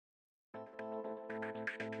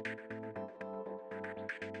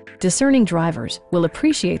discerning drivers will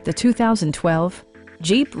appreciate the 2012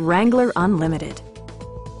 Jeep Wrangler Unlimited.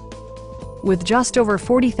 With just over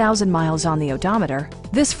 40,000 miles on the odometer,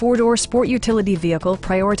 this four-door sport utility vehicle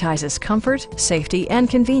prioritizes comfort, safety, and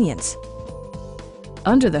convenience.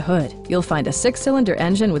 Under the hood, you'll find a 6-cylinder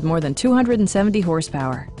engine with more than 270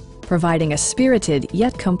 horsepower, providing a spirited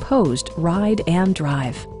yet composed ride and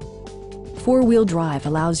drive. Four-wheel drive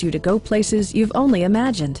allows you to go places you've only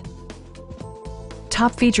imagined.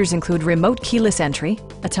 Top features include remote keyless entry,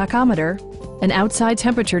 a tachometer, an outside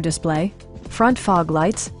temperature display, front fog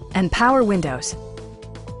lights, and power windows.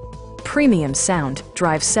 Premium sound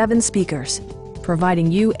drives 7 speakers,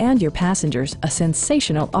 providing you and your passengers a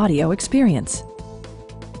sensational audio experience.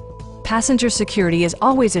 Passenger security is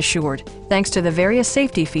always assured thanks to the various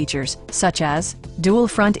safety features such as dual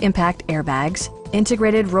front impact airbags,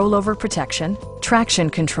 integrated rollover protection, traction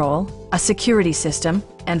control, a security system,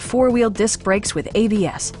 and 4-wheel disc brakes with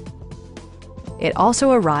ABS. It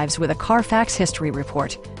also arrives with a Carfax history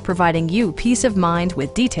report, providing you peace of mind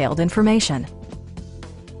with detailed information.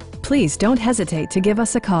 Please don't hesitate to give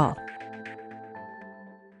us a call.